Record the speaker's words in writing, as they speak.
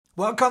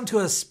Welcome to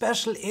a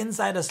special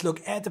insider's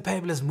look at the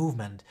paperless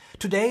movement.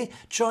 Today,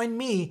 join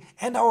me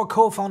and our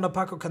co-founder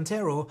Paco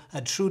Cantero,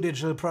 a true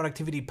digital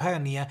productivity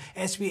pioneer,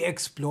 as we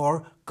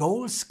explore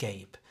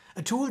Goalscape,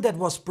 a tool that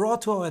was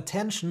brought to our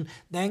attention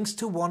thanks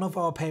to one of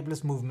our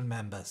paperless movement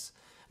members.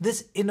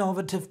 This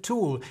innovative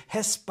tool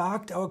has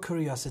sparked our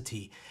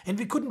curiosity, and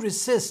we couldn't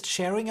resist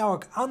sharing our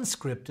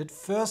unscripted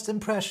first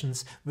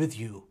impressions with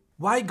you.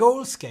 Why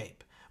Goalscape?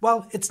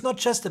 Well, it's not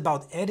just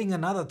about adding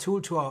another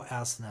tool to our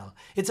arsenal.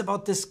 It's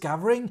about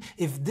discovering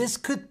if this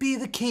could be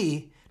the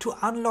key to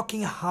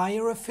unlocking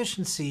higher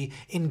efficiency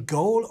in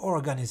goal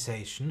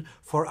organization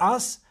for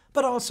us,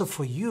 but also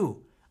for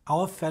you,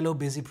 our fellow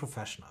busy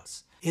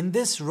professionals. In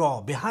this raw,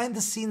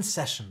 behind-the-scenes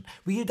session,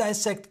 we'll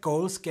dissect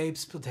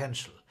Goalscape's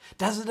potential.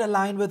 Does it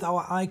align with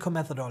our ICO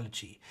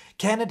methodology?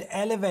 Can it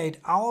elevate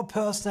our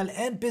personal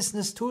and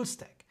business tool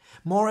stack?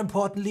 More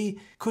importantly,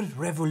 could it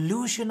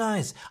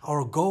revolutionize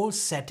our goal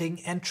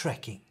setting and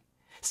tracking?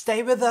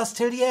 Stay with us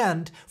till the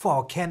end for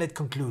our candid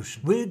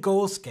conclusion. Will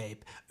Goalscape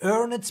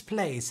earn its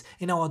place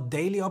in our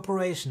daily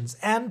operations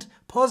and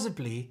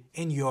possibly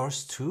in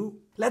yours too?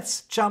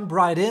 Let's jump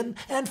right in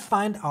and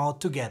find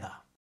out together.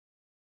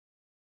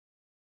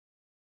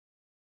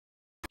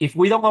 If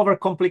we don't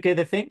overcomplicate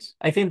the things,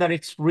 I think that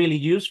it's really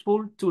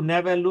useful to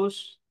never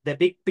lose the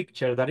big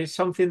picture. That is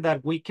something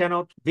that we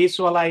cannot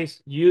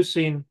visualize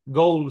using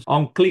goals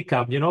on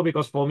ClickUp,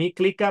 because for me,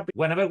 ClickUp,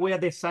 whenever we are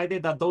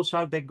decided that those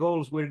are the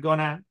goals we're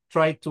gonna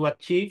try to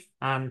achieve,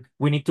 and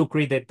we need to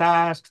create the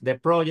tasks, the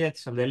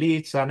projects, and the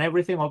leads, and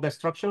everything, all the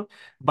structure.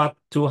 But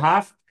to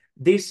have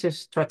this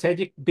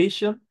strategic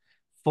vision,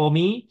 for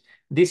me,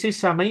 this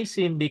is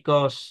amazing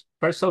because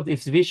first off,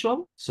 it's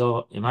visual.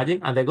 So imagine,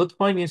 and the good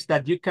point is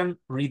that you can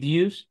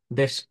reduce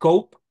the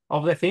scope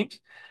of the things.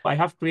 I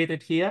have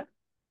created here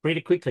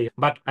pretty quickly,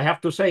 but I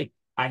have to say,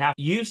 I have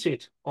used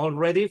it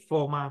already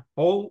for my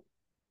whole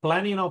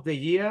planning of the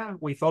year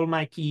with all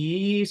my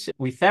keys,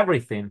 with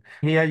everything.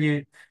 Here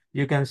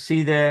you can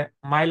see the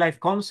My Life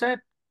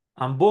concept,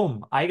 and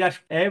boom, I got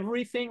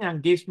everything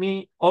and gives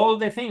me all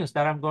the things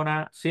that I'm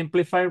gonna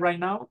simplify right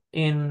now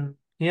in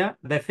here.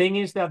 The thing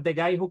is that the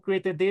guy who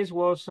created this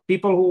was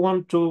people who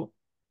want to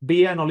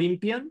be an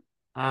Olympian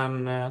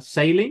and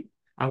sailing,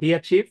 and he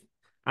achieved.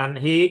 And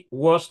he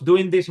was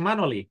doing this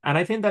manually. And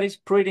I think that is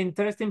pretty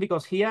interesting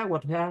because here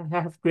what I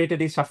have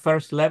created is a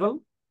first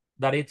level,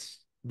 that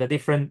it's the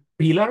different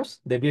pillars,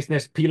 the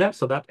business pillars,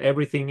 so that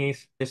everything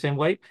is the same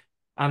way.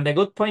 And the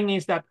good point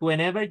is that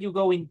whenever you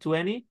go into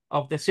any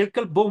of the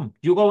circle, boom,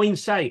 you go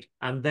inside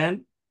and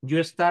then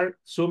you start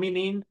zooming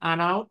in and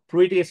out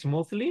pretty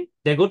smoothly.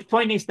 The good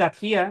point is that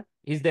here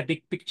is the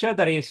big picture.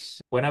 That is,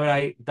 whenever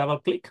I double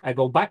click, I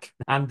go back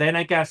and then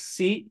I can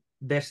see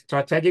the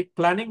strategic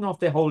planning of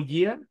the whole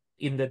year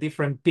in the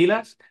different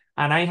pillars.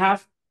 And I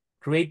have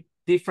create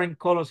different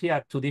colors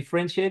here to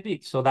differentiate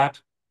it so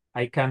that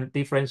I can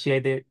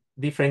differentiate the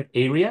different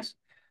areas.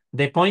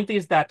 The point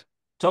is that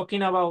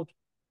talking about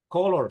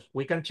colors,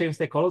 we can change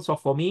the colors. So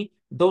for me,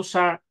 those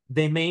are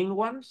the main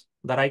ones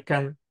that I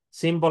can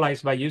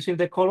symbolize by using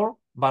the color,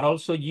 but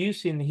also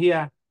using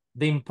here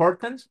the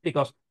importance,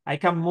 because I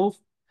can move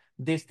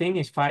this thing.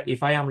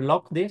 If I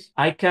unlock this,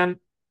 I can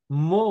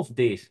move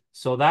this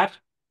so that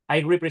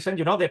I represent,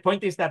 the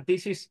point is that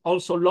this is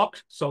also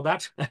locked so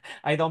that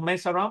I don't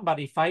mess around. But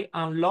if I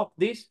unlock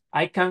this,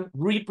 I can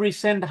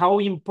represent how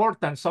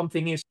important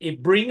something is.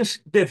 It brings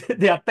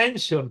the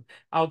attention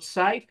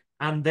outside.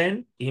 And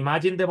then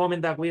imagine the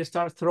moment that we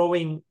start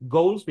throwing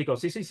goals,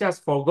 because this is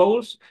just for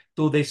goals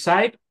to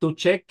decide to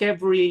check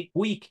every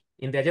week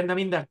in the agenda, I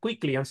mean that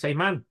quickly and say,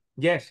 man,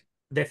 yes,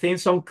 the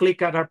things on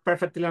ClickUp are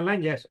perfectly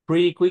aligned, yes,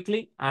 pretty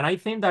quickly. And I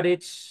think that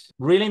it's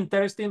really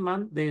interesting,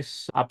 man,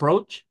 this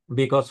approach,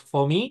 because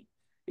for me,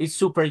 it's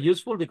super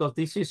useful, because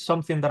this is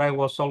something that I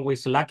was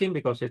always lacking,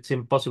 because it's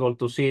impossible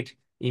to see it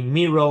in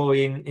Miro,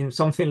 in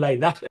something like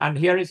that. And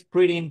here it's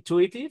pretty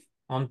intuitive.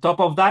 On top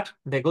of that,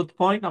 the good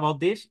point about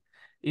this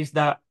is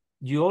that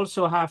you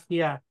also have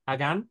here a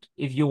Gantt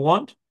if you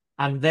want,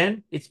 and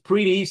then it's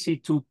pretty easy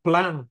to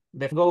plan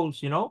the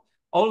goals,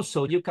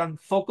 Also, you can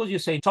focus, you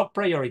say top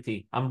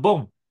priority, and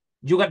boom,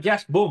 you got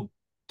just boom,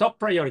 top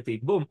priority,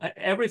 boom.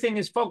 Everything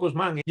is focused,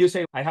 man. You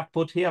say, I have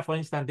put here, for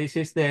instance, this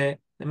is the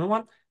main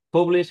one,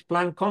 publish,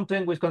 plan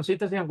content with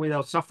consistency and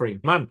without suffering.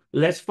 Man,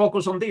 let's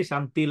focus on this.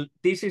 Until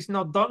this is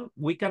not done,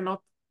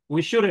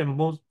 we shouldn't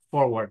move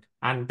forward.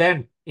 And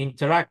then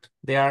interact.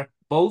 They are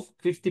both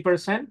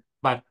 50%,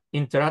 but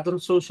interact on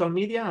social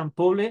media and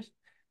publish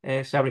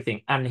is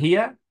everything. And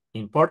here,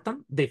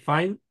 important,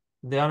 define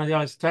the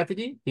annual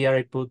strategy. Here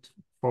I put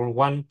from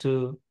 1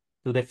 to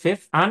the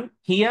 5th. And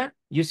here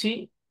you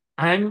see,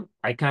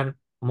 I can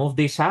move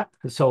this up.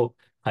 So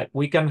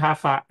we can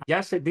have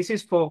this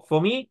is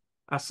for me,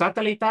 a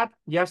satellite app,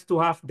 just to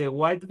have the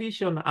wide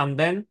vision. And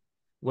then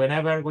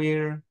whenever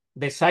we're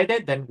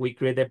decided, then we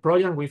create the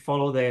project, we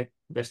follow the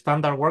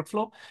standard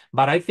workflow.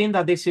 But I think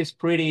that this is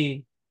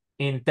pretty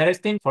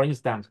interesting. For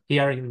instance,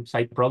 here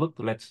inside product,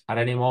 at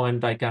any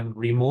moment I can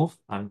remove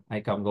and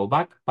I can go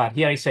back. But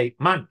here I say,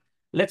 man,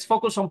 let's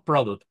focus on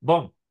product.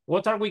 Boom.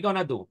 what are we going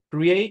to do?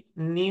 Create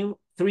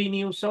three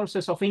new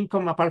sources of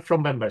income apart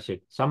from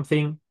membership.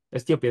 Something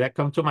stupid that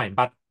comes to mind.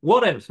 But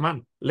what else,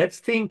 man? Let's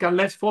think and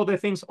let's follow the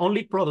things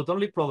only product.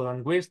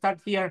 And we start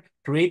here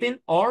creating,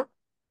 or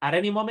at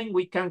any moment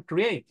we can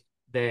create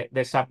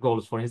the sub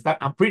goals, for instance,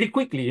 and pretty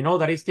quickly,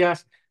 that is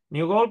just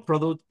new goal,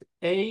 product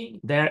A.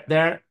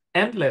 They're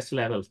endless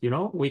levels,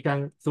 we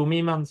can zoom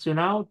in and zoom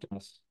out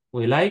as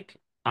we like.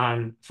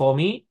 And for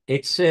me,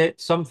 it's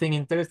something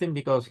interesting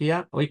because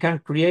here we can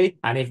create,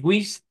 and if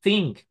we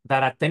think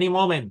that at any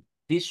moment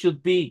this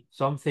should be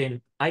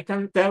something, I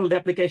can tell the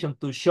application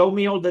to show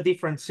me all the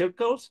different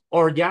circles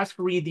or just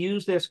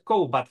reduce the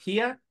scope. But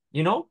here,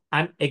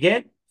 and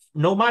again,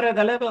 no matter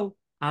the level,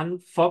 I'm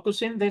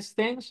focusing these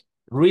things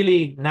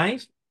really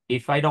nice.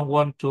 If I don't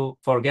want to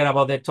forget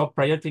about the top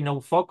priority,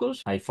 no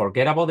focus, I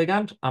forget about the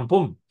Gantt, and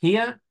boom,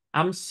 here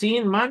I'm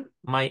seeing, man,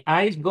 my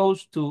eyes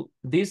goes to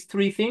these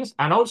three things.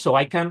 And also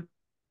I can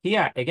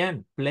here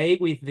again play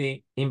with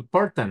the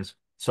importance.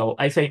 So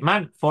I say,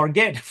 man,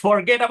 forget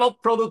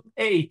about product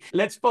A.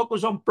 Let's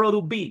focus on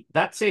product B.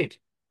 That's it.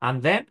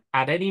 And then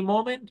at any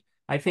moment,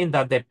 I think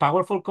that the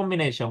powerful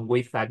combination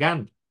with a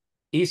Gantt,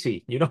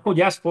 easy,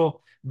 just for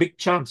big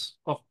chunks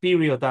of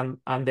period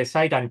and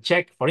decide and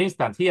check, for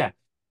instance, here,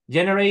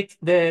 generate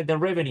the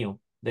revenue.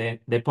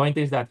 The point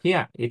is that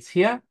here, it's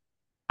here.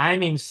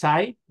 I'm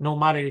inside, no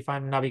matter if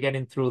I'm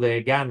navigating through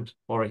the Gantt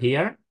or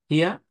here.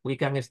 Here, we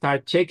can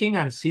start checking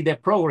and see the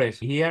progress.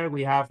 Here,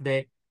 we have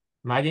the,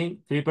 imagine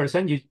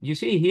 3%. You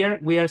see here,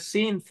 we are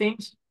seeing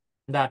things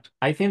that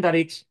I think that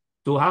it's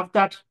to have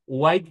that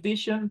wide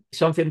vision,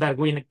 something that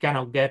we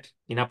cannot get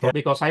in a product,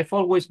 because I've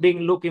always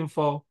been looking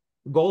for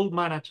goal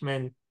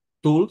management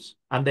tools.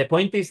 And the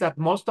point is that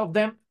most of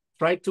them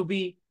try to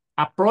be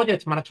a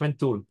project management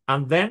tool.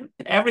 And then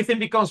everything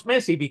becomes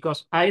messy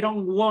because I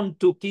don't want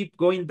to keep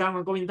going down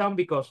and going down,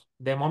 because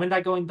the moment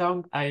I going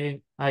down, I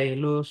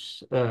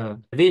lose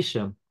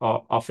vision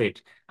of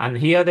it. And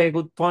here the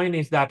good point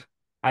is that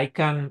I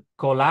can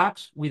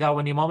collapse without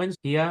any moments.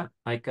 Here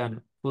I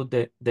can put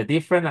the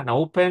different and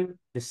open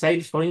the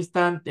sales, for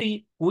instance,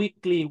 the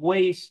weekly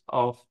ways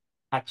of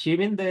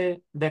achieving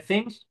the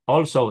things.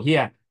 Also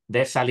here,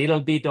 there's a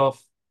little bit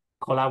of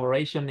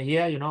collaboration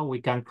here,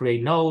 we can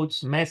create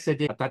notes,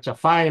 messages, attach a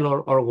file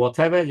or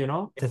whatever,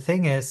 The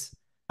thing is,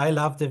 I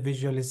love the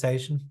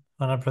visualization,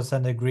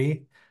 100%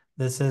 agree.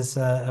 This is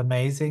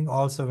amazing.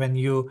 Also, when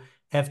you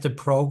have the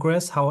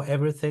progress, how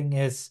everything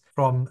is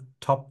from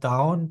top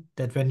down,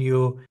 that when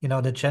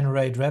the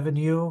generate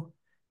revenue,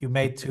 you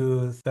made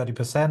to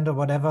 30% or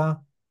whatever.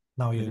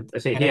 Now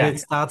it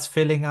starts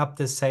filling up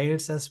the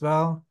sales as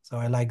well. So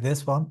I like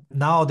this one.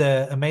 Now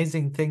the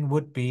amazing thing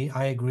would be,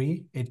 I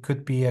agree, it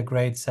could be a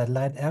great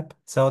satellite app.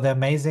 So the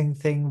amazing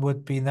thing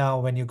would be now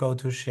when you go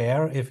to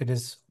share, if it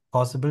is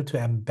possible to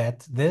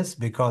embed this,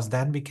 because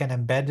then we can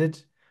embed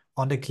it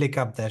on the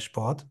ClickUp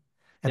dashboard.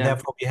 And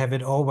therefore we have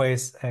it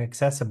always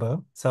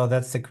accessible. So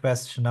that's the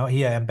question now.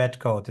 Here, embed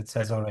code, it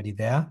says already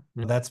there.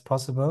 So that's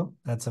possible.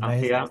 That's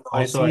amazing. Here, so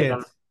I see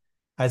it.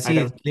 I see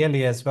it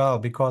clearly as well,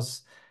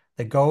 because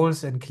the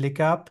goals in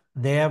ClickUp,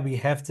 there we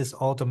have this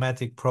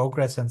automatic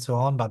progress and so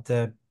on, but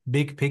the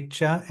big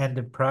picture and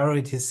the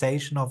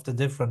prioritization of the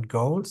different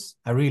goals,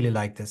 I really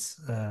like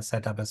this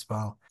setup as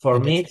well. For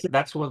me,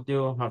 that's what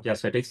you have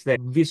just said. It's the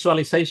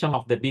visualization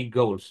of the big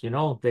goals,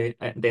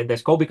 the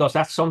scope, because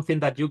that's something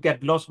that you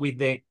get lost with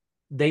the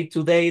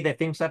day-to-day, the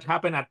things that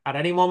happen at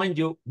any moment.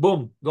 You,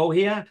 boom, go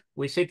here,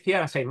 we sit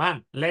here and say,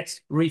 man,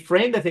 let's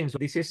reframe the things.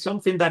 This is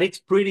something that it's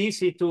pretty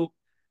easy to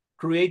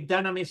create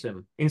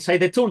dynamism inside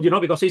the tool,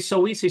 because it's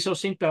so easy, so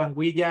simple, and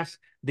we just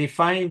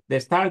define the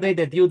start date,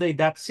 the due date,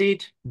 that's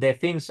it. The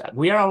things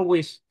we are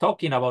always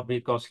talking about,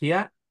 because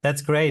here.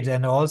 That's great.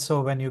 And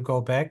also when you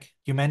go back,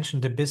 you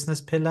mentioned the business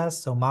pillars,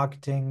 so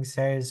marketing,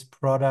 sales,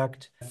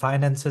 product,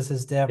 finances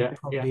is there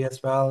probably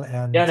as well.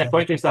 And the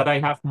point is that I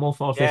have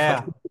moved all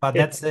this. But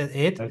that's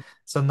it.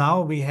 So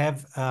now we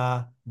have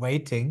a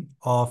weighting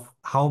of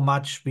how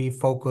much we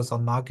focus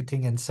on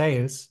marketing and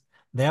sales.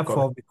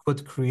 Therefore, we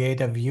could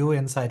create a view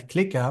inside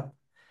ClickUp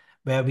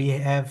where we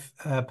have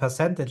a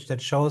percentage that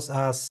shows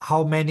us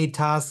how many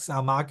tasks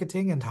are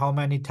marketing and how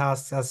many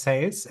tasks are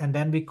sales. And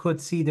then we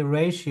could see the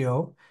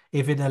ratio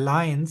if it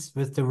aligns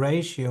with the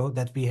ratio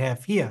that we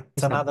have here.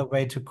 It's another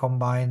way to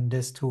combine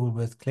this tool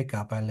with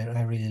ClickUp.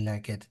 I really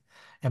like it.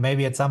 And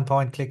maybe at some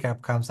point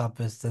ClickUp comes up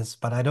with this,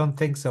 but I don't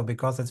think so,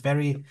 because it's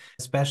very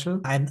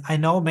special. And I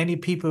know many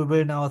people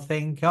will now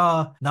think,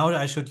 oh, now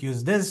I should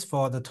use this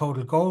for the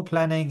total goal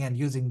planning and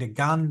using the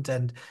Gantt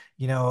and,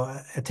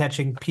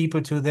 attaching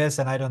people to this.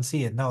 And I don't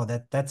see it. No,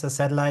 that's a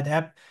satellite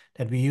app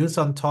that we use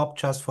on top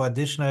just for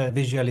additional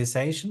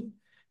visualization.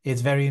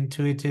 It's very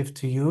intuitive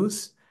to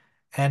use.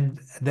 And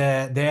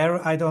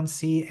there I don't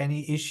see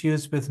any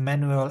issues with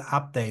manual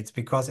updates,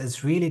 because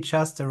it's really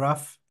just a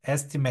rough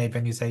estimate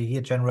when you say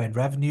here generate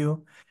revenue,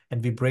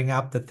 and we bring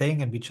up the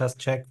thing and we just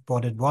check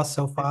what it was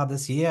so far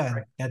this year,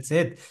 and that's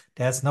it.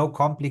 There's no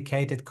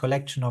complicated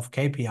collection of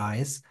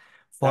KPIs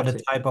for the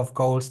type of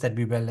goals that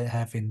we will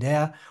have in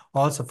there.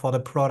 Also for the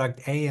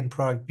product A and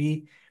product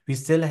B, we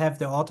still have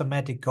the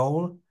automatic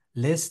goal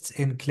lists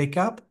in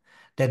ClickUp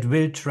that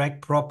will track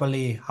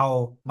properly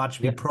how much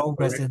we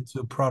progress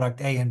into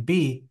product A and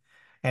B.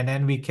 And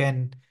then we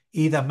can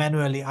either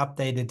manually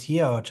update it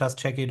here or just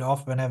check it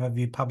off whenever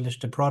we publish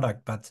the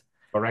product. But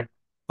Correct.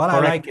 I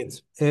like it.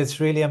 It's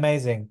really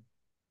amazing.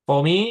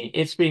 For me,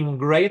 it's been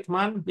great,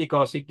 man,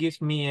 because it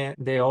gives me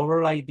the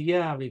overall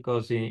idea.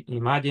 Because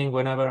imagine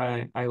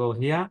whenever I go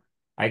here,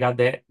 I got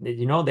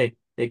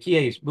the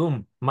key is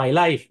boom, my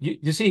life.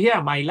 You see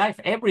here, my life,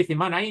 everything,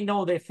 man. I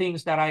know the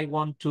things that I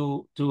want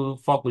to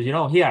focus.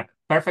 Here,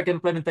 perfect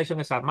implementation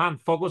is that, man.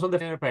 Focus on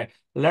the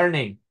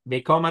learning,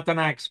 become an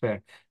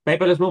expert,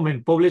 paperless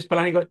movement, publish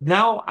planning.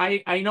 Now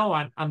I know,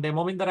 and the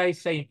moment that I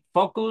say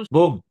focus,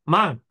 boom,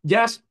 man,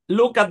 just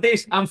look at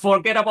this and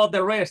forget about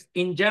the rest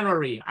in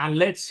January. And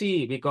let's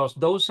see, because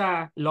those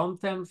are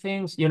long-term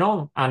things,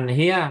 and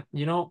here,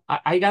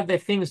 I got the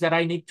things that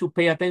I need to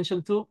pay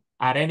attention to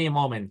at any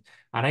moment.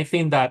 And I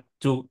think that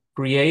to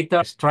create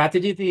a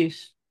strategy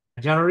this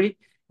January,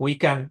 we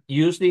can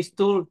use this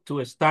tool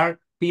to start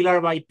pillar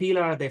by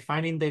pillar,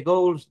 defining the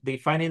goals,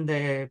 defining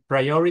the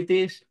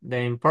priorities, the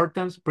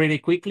importance pretty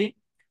quickly.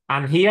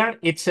 And here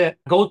it's a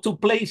go-to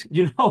place,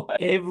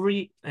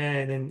 every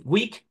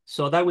week.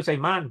 So that we say,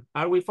 man,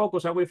 are we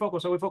focused? Are we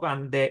focused? Are we focused?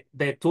 And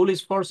the tool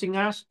is forcing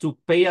us to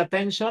pay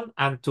attention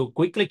and to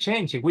quickly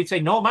change. If we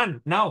say, no,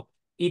 man, now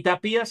it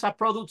appears a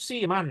product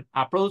C, man,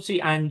 a product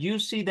C, and you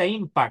see the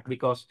impact,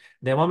 because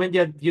the moment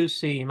that you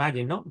see,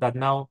 imagine, no, that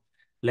now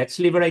let's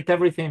liberate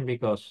everything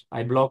because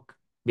I block,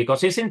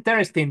 because it's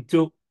interesting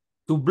to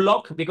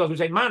block, because we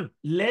say, man,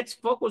 let's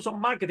focus on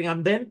marketing,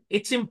 and then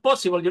it's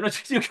impossible, you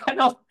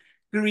cannot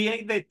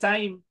create the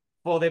time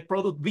for the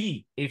product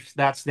B, if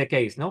that's the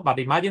case, no? But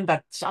imagine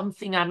that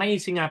something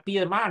amazing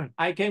appears, man,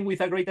 I came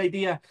with a great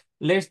idea,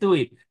 let's do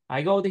it.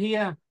 I go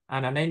here,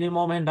 and at any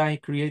moment I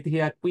create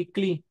here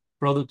quickly,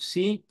 product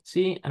C,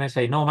 and I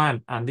say, no,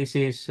 man, and this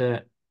is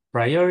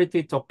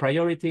priority, top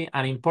priority,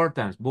 and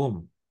importance,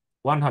 boom,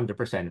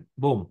 100%,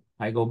 boom.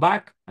 I go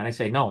back, and I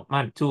say, no,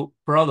 man, to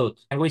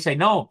product. And we say,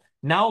 no,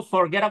 now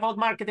forget about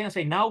marketing and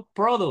say, now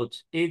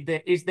products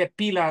is the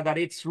pillar that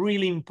it's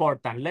really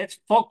important. Let's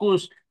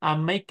focus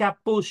and make a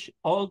push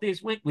all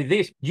this week with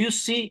this. You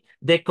see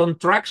the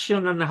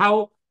contraction and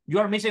how you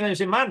are missing, and you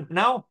say, man,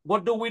 now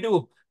what do we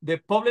do? The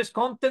published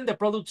content, the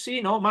product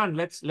C, no, man,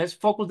 let's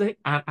focus.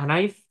 And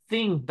I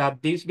think that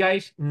these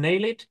guys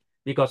nail it,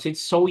 because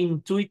it's so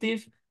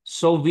intuitive,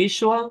 so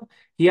visual.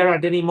 Here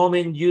at any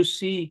moment you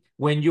see,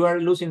 when you are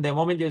losing the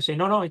moment, you say,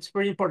 no, it's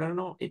very important.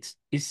 No, it's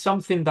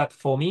something that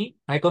for me,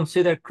 I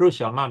consider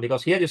crucial, man,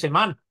 because here you say,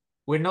 man,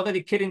 we're not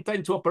dedicating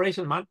time to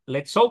operation, man.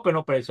 Let's open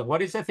operation.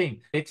 What is the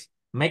thing? It's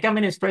make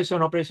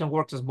administration operation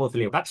works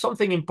smoothly. That's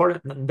something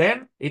important. And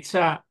then it's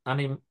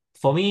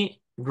for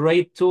me,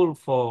 great tool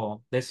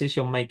for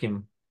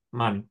decision-making,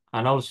 man.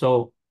 And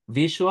also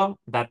visual,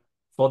 that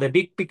for the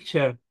big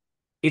picture,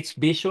 it's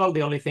visual,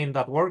 the only thing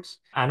that works.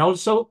 And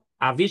also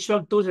a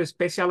visual tool is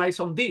specialized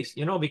on this,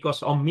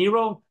 because on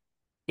Miro,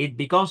 it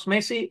becomes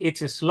messy,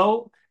 it's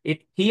slow.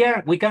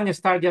 Here, we can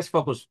start just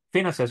focus,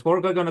 finances, what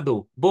are we going to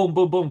do? Boom,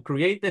 boom, boom,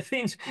 create the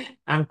things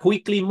and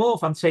quickly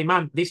move and say,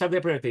 man, these are the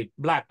priority,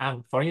 black.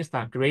 And for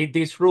instance, create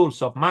these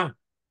rules of, man,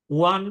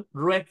 one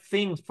red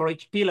thing for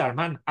each pillar,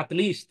 man, at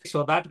least,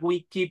 so that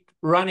we keep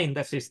running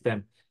the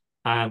system.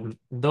 And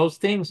those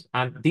things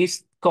and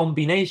this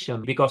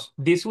combination, because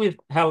this will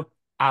help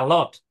a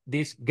lot,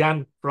 this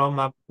gun from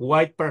a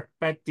wide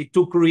perspective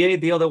to create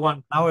the other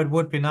one. Now it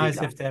would be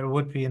nice if there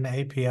would be an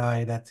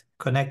API that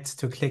connects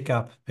to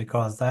ClickUp,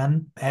 because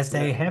then as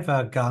they have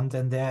a Gantt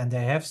in there and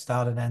they have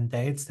start and end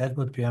dates, that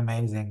would be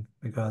amazing,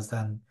 because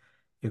then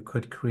you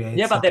could create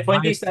but the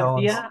point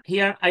milestones. is that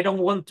here I don't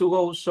want to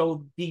go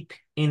so deep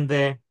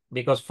in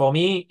because for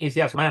me, it's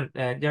just, man,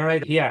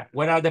 generate here.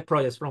 Where are the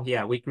projects from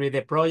here? We create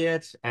the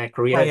projects, I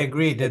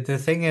agree. The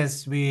thing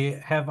is, we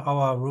have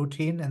our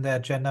routine in the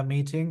agenda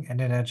meeting,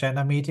 and in the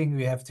agenda meeting,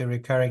 we have the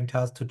recurring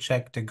task to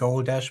check the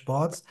goal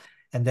dashboards.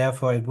 And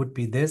therefore, it would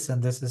be this.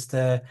 And this is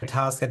the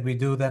task that we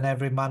do then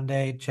every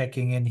Monday,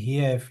 checking in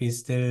here if he's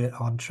still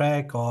on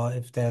track or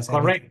if there's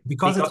correct.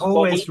 Because it's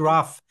always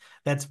rough.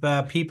 That's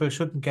where people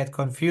shouldn't get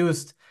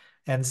confused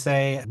and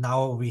say,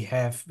 now we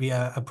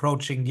are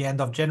approaching the end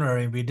of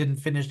January. We didn't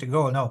finish the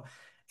goal. No,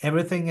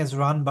 everything is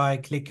run by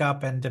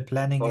ClickUp and the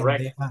planning in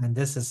there, and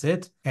this is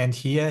it. And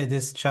here it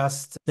is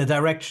just the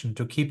direction,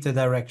 to keep the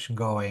direction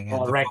going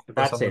and to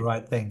focus on the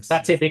right things.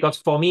 That's it. Because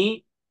for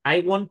me, I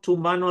want to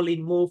manually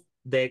move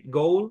the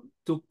goal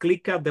to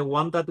ClickUp, the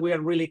one that we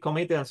are really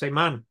committed, and say,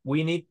 man,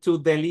 we need to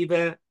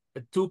deliver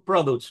 2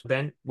 products.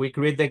 Then we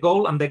create the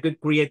goal, and they could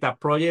create a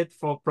project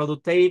for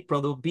product A,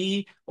 product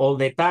B, all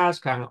the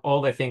tasks and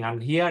all the thing.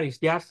 And here is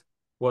just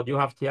what you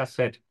have just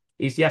said.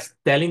 It's just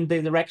telling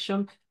the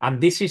direction.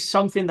 And this is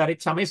something that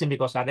it's amazing,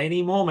 because at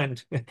any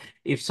moment,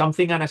 if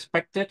something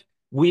unexpected,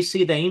 we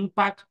see the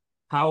impact,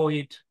 how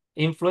it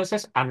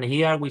influences. And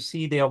here we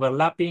see the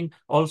overlapping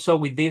also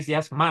with this,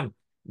 just, man,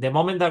 the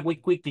moment that we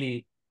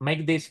quickly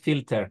make this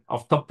filter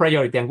of top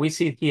priority, and we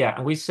see it here,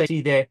 and we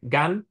see the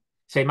gun,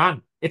 say,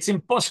 man, It's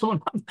impossible.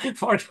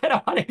 Forget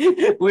about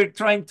it. We're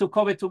trying to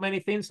cover too many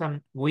things,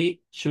 and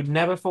we should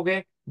never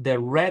forget the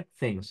red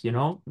things,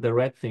 the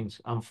red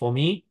things. And for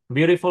me,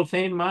 beautiful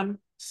thing, man,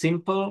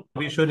 simple.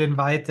 We should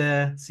invite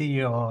the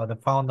CEO or the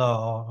founder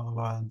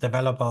or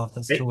developer of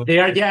this tool They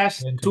are to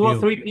just two or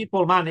interview. three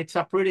people, man. It's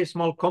a pretty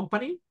small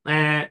company.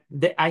 I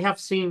have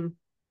seen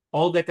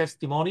all the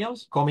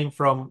testimonials coming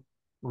from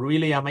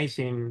really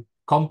amazing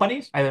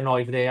companies. I don't know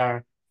if they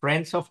are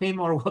friends of him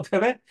or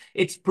whatever.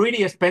 It's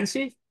pretty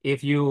expensive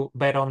if you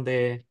bet on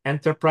the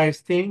enterprise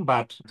thing,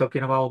 but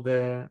talking about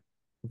the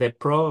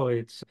pro,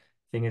 I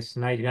think it's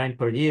 99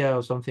 per year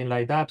or something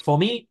like that. For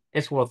me,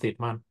 it's worth it,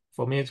 man.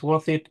 For me, it's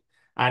worth it.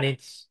 And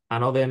it's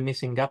another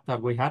missing gap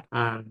that we had.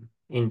 And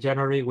in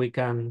January, we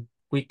can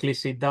quickly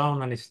sit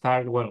down and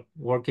start, well,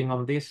 working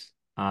on this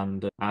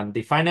and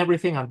define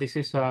everything. And this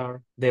is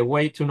the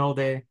way to know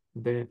the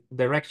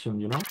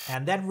direction.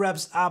 And that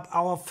wraps up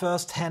our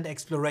first-hand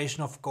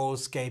exploration of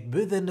Goalscape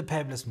within the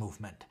paperless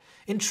movement.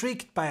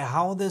 Intrigued by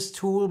how this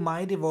tool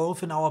might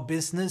evolve in our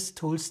business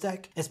tool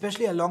stack,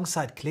 especially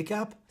alongside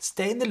ClickUp?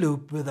 Stay in the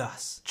loop with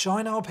us.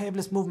 Join our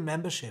Paperless Movement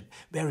membership,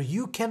 where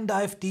you can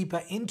dive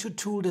deeper into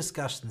tool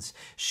discussions,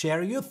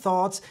 share your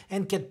thoughts,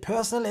 and get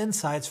personal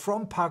insights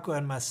from Paco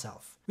and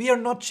myself. We are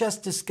not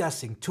just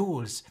discussing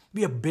tools,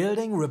 we are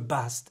building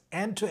robust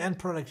end-to-end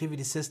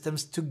productivity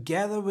systems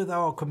together with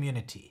our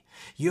community.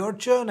 Your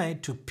journey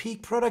to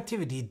peak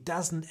productivity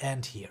doesn't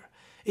end here.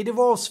 It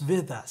evolves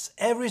with us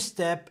every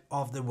step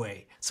of the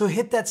way. So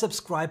hit that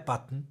subscribe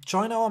button,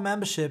 join our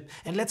membership,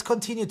 and let's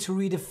continue to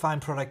redefine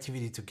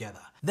productivity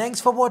together.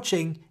 Thanks for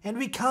watching, and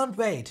we can't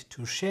wait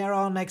to share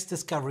our next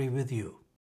discovery with you.